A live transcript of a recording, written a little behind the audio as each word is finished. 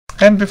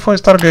And before I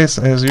start, guys,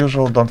 as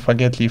usual, don't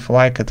forget leave a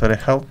like, it will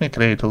help me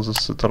create all these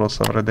tutorials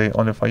every day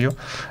only for you,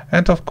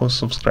 and of course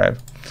subscribe.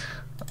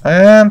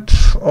 And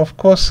of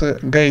course,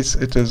 guys,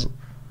 it is,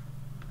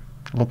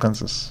 look at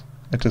this,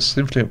 it is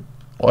simply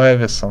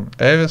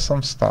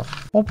awesome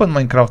stuff. Open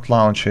Minecraft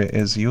launcher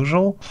as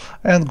usual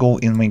and go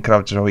in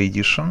Minecraft GUI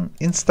Edition,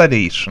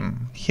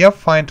 installation. Here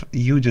find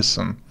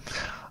Udisen.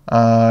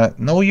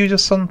 No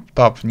Udisen,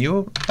 tap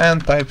new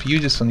and type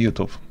Udisen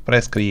YouTube.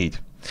 Press create.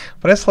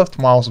 Press left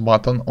mouse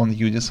button on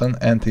Udisen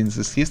and in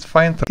this list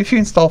find. If you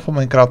install for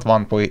Minecraft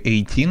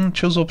 1.18,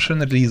 choose option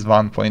release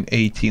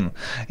 1.18.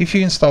 If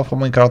you install for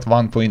Minecraft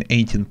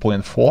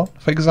 1.18.4,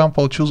 for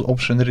example, choose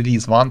option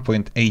release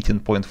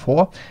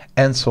 1.18.4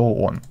 and so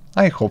on.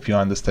 I hope you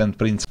understand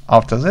principle.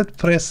 After that,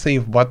 press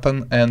save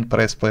button and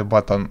press play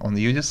button on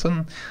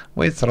Udisen.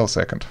 Wait for a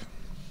second.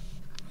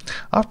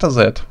 After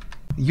that,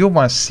 you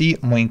must see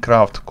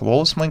Minecraft,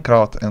 close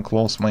Minecraft and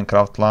close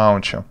Minecraft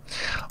launcher.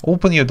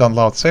 Open your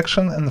download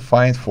section and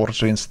find Forge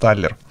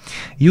installer.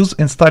 Use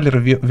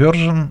installer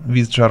version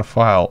with jar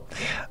file.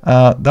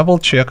 Double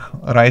check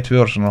right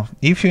version.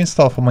 If you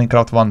install for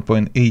Minecraft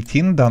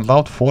 1.18,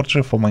 download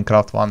Forge for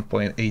Minecraft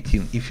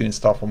 1.18. If you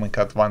install for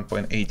Minecraft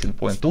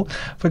 1.18.2,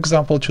 for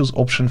example, choose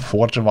option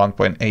Forge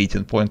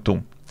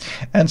 1.18.2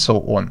 and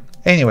so on.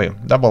 Anyway,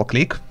 double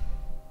click,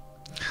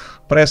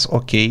 press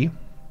OK.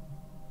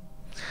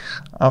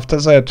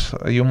 After that,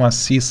 you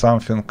must see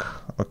something,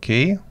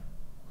 okay,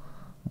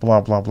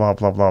 blah blah blah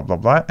blah blah blah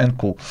blah, and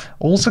cool.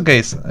 Also,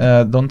 guys,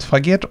 don't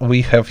forget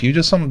we have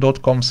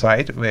udisen.com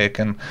site where you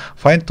can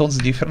find tons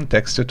of different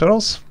text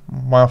tutorials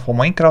for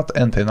Minecraft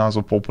and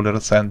another popular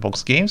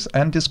sandbox games,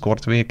 and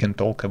Discord where you can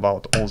talk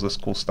about all this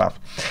cool stuff.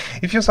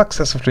 If you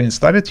successfully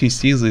install it, you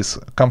see this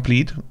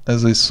complete,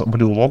 this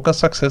blue logo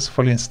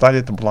successfully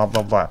installed, blah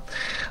blah blah.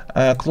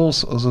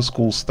 Close this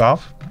cool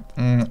stuff.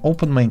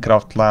 Open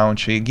Minecraft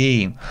launcher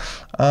again.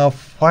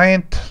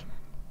 Find,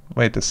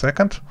 wait a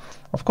second,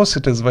 of course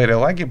it is very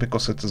laggy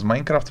because it is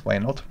Minecraft, why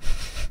not?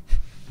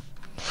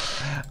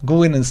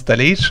 Go in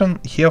installation,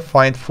 here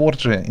find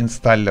Forge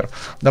installer.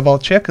 Double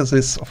check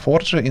this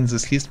Forge in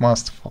this list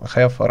must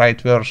have right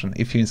version.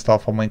 If you install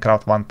for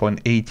Minecraft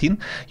 1.18,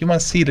 you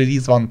must see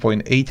release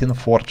 1.18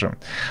 Forge.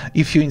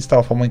 If you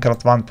install for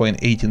Minecraft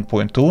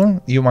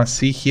 1.18.2, you must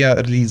see here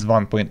release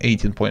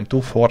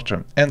 1.18.2 Forge,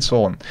 and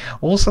so on.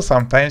 Also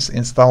sometimes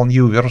install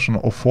new version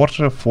of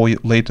Forge for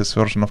latest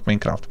version of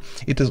Minecraft.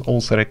 It is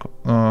also a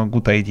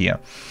good idea.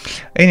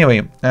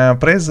 Anyway,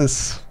 press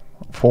this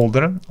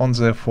folder on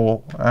the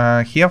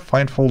here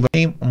find folder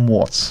name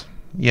mods,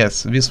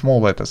 yes, with small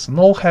letters.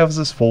 No have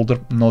this folder,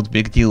 not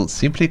big deal,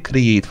 simply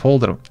create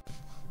folder,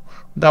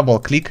 double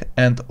click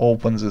and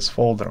open this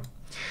folder.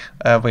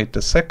 Wait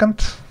a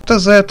second. After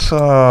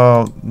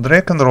that,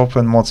 drag and drop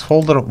in mods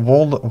folder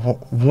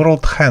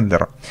World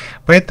Handler.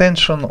 Pay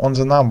attention on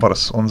the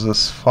numbers on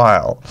this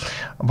file.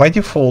 By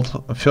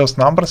default, first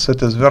numbers,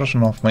 it is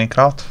version of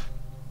Minecraft.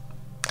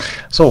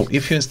 So,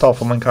 if you install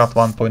for Minecraft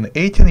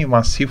 1.18, you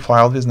must see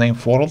file with name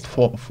World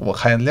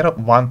Handler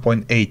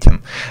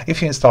 1.18.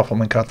 If you install for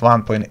Minecraft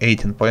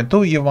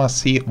 1.18.2, you must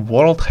see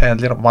World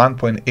Handler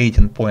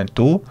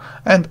 1.18.2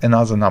 and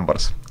another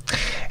numbers.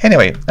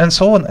 Anyway, and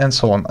so on and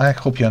so on. I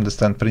hope you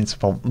understand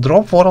principle.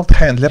 Drop World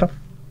Handler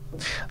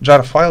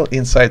jar file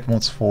inside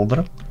mods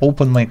folder,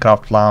 open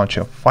Minecraft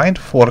launcher, find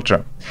Forge.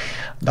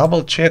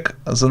 Double check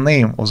the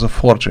name of the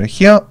Forge.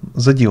 Here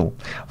the deal.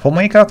 For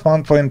Minecraft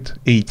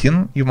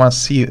 1.18 you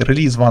must see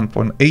release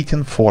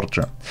 1.18 Forge.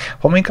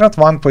 For Minecraft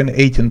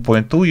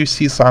 1.18.2 you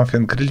see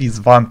something release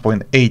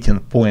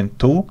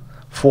 1.18.2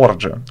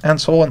 Forge,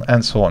 and so on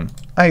and so on.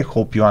 I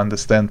hope you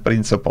understand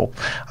principle.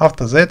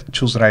 After that,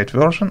 choose right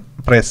version,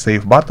 press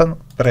save button,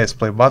 press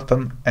play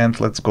button, and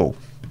let's go.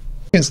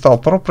 Install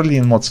properly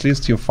in mods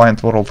list, you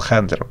find World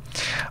Handler.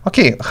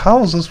 Okay,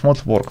 how this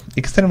mod work?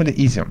 Extremely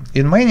easy.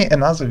 In many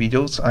another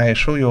videos I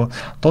show you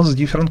those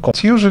different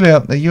commands. Usually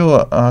you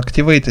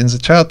activate in the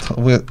chat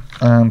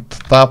and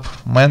tap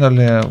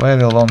manually a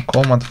very long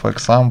command, for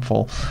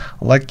example,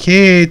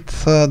 locate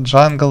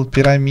jungle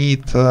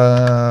pyramid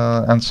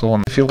and so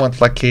on. If you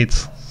want locate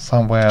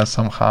somewhere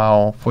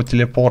somehow, for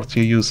teleport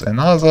you use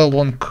another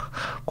long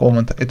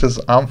command. It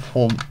is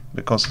harmful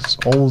because it's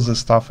all this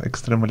stuff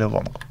extremely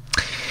long.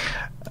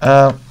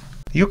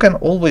 You can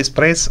always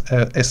press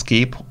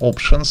escape,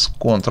 options,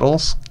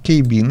 controls,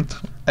 keybind,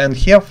 and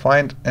here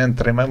find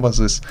and remember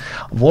this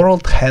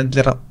World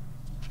Handler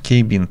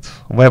keybind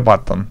V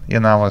button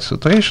in our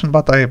situation,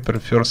 but I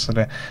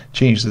preferably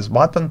change this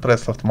button,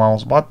 press left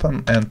mouse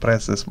button and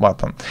press this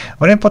button.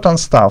 Very important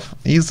stuff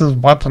is this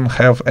button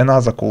have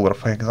another color,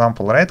 for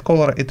example red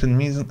color, it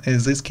means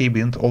this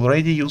keybind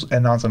already use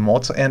another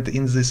mods, and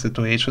in this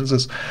situation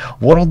this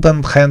World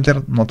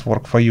Handler not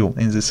work for you.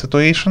 In this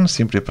situation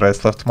simply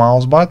press left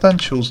mouse button,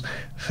 choose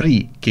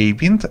free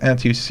keybind,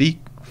 and you see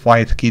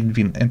white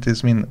keybind, and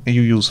this means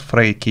you use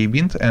free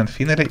keybind and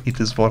finally it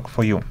is work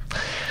for you.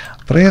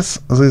 Press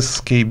this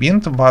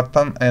keybind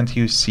button and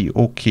you see,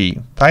 okay,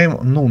 time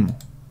noon.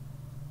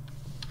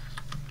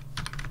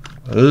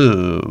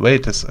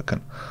 Wait a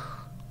second.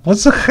 What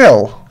the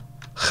hell?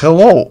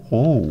 Hello.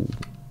 Oh,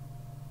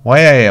 why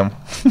I am?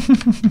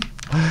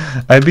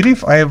 I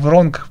believe I have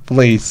wrong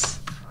place.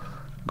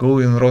 Go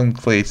in wrong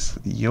place.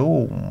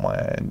 Yo,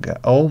 my god.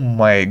 Oh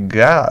my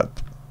god.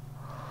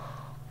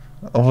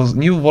 With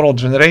new world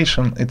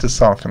generation, it is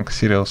something,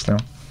 seriously.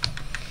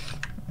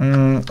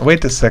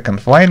 Wait a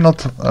second. Why not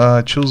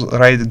choose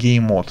right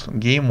game mode?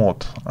 Game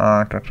mode.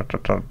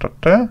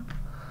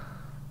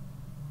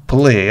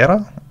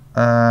 Player.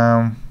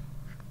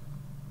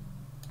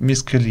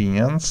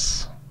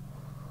 Miscellaneous.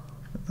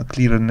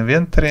 Clear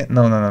inventory.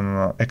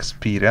 No.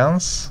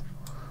 Experience.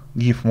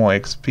 Give more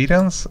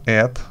experience.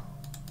 Add.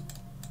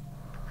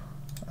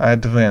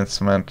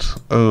 Advancement.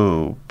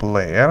 Oh,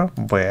 player.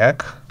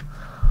 Back.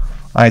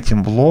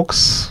 Item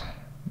blocks.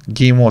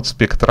 Game mode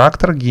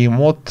spectractor. Game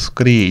mode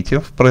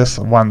creative. Press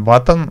one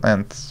button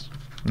and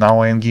now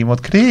I am game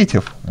mode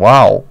creative.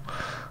 Wow.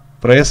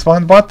 Press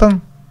one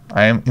button.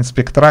 I am in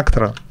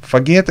spectractor.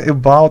 Forget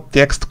about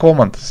text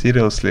command.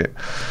 Seriously.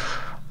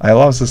 I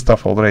love this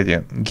stuff already.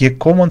 Get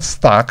command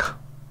stack.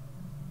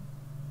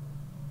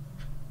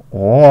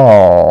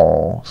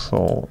 Wow.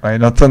 So I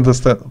don't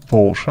understand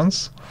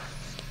potions.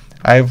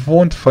 I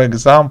want, for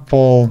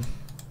example,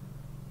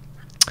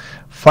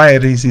 fire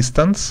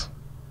resistance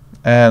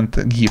and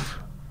give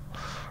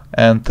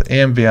and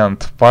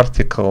ambient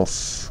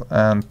particles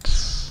and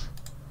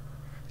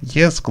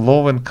yes,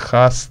 glowing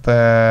cast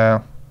and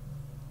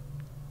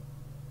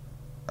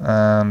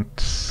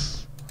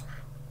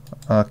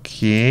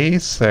okay,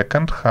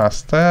 second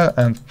haste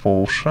and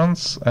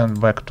potions and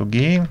back to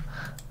game.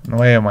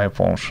 Where are my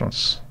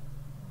potions?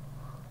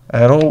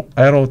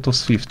 Arrow to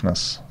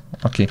swiftness.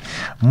 Okay,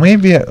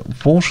 maybe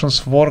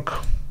potions work.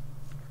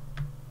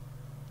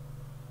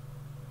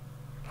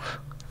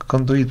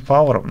 Conduit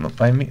power. No,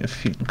 I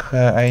think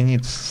I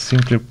need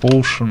simply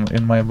potion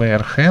in my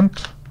bare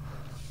hand.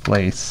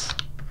 Place.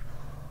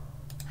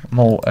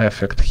 No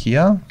effect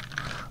here.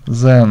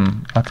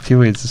 Then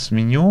activate this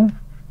menu.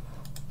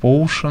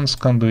 Potions,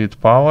 conduit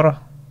power.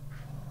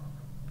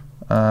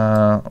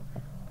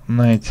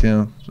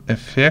 90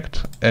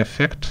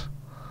 effect.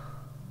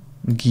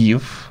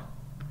 Give.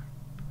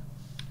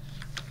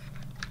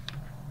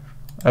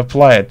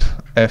 Applied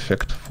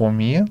effect for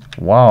me.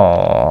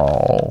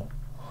 Wow.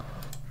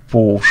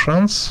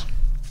 Potions.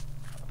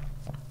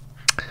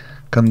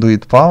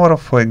 Conduit power,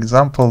 for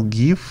example,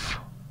 give.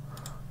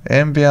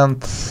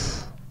 Ambient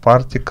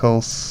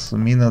particles,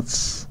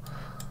 minutes.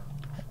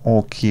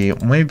 Okay,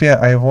 maybe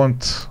I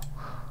want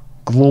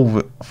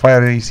glow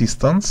fire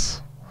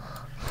resistance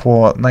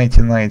for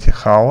 90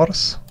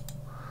 hours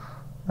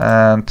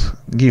and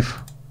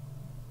give.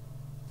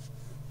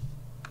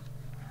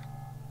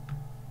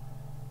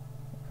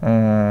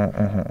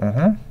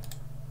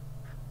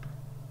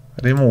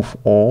 Remove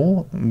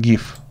all,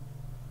 give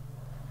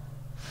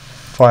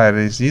fire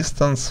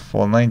resistance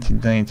for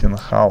 19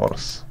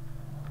 hours.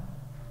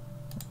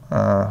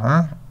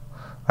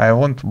 I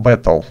want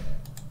battle.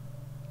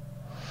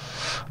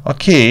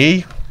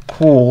 Okay,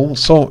 cool.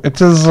 So it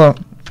is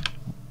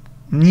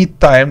need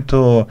time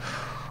to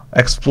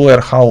explore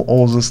how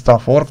all this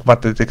stuff works,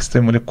 but it's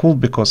extremely cool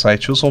because I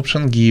choose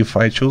option give,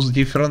 I choose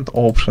different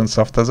options.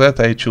 After that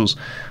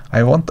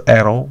I want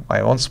arrow,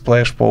 I want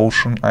splash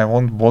potion, I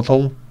want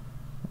bottle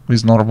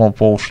with normal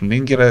potion,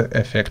 linger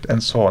effect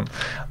and so on.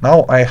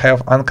 Now I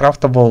have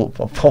uncraftable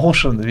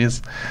potion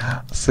with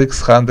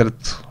 600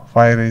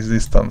 fire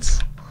resistance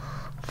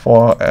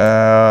for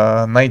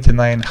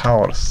 99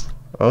 hours.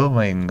 Oh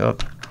my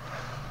god.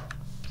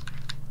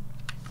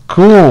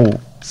 Cool.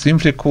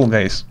 Simply cool,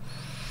 guys.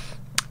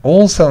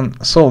 Also,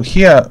 so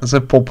here the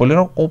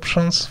popular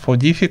options for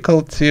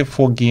difficulty,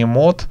 for game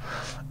mode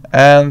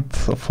and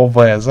for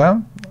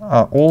weather.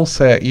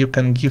 Also you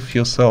can give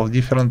yourself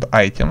different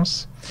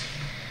items.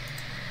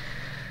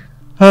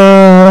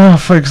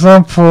 For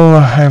example,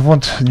 I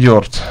want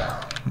dirt.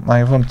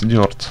 I want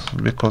dirt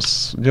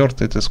because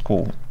dirt it is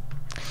cool.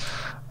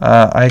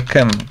 I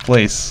can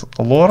place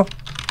lore,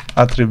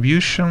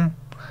 attribution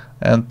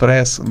and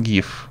press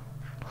give.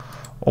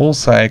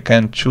 Also I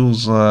can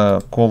choose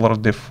color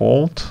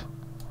default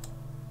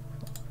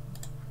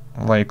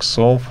like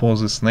so for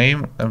this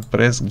name and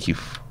press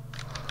give.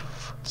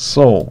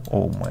 So,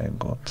 oh my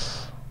god.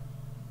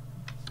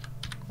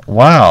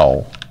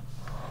 Wow.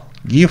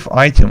 Give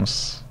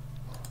items.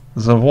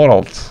 The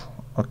world.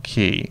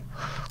 Okay.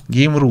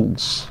 Game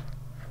rules.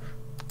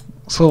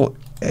 So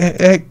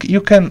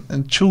you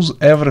can choose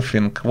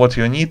everything what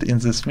you need in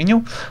this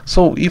menu.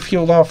 So if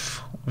you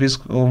love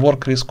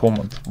work with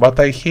command, but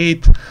I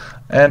hate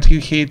and you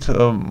hate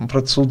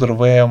procedure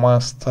where I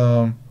must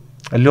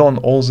learn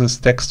all this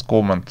text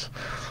command,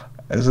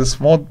 this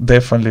mod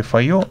definitely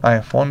for you. I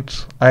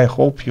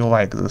hope you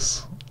like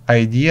this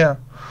idea.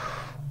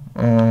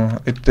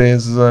 It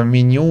is a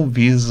menu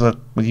with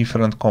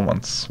different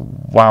commands.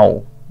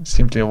 Wow,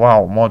 simply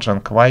wow.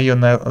 Mojang, why you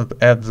not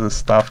add this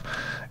stuff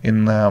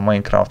in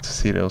Minecraft?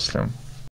 Seriously.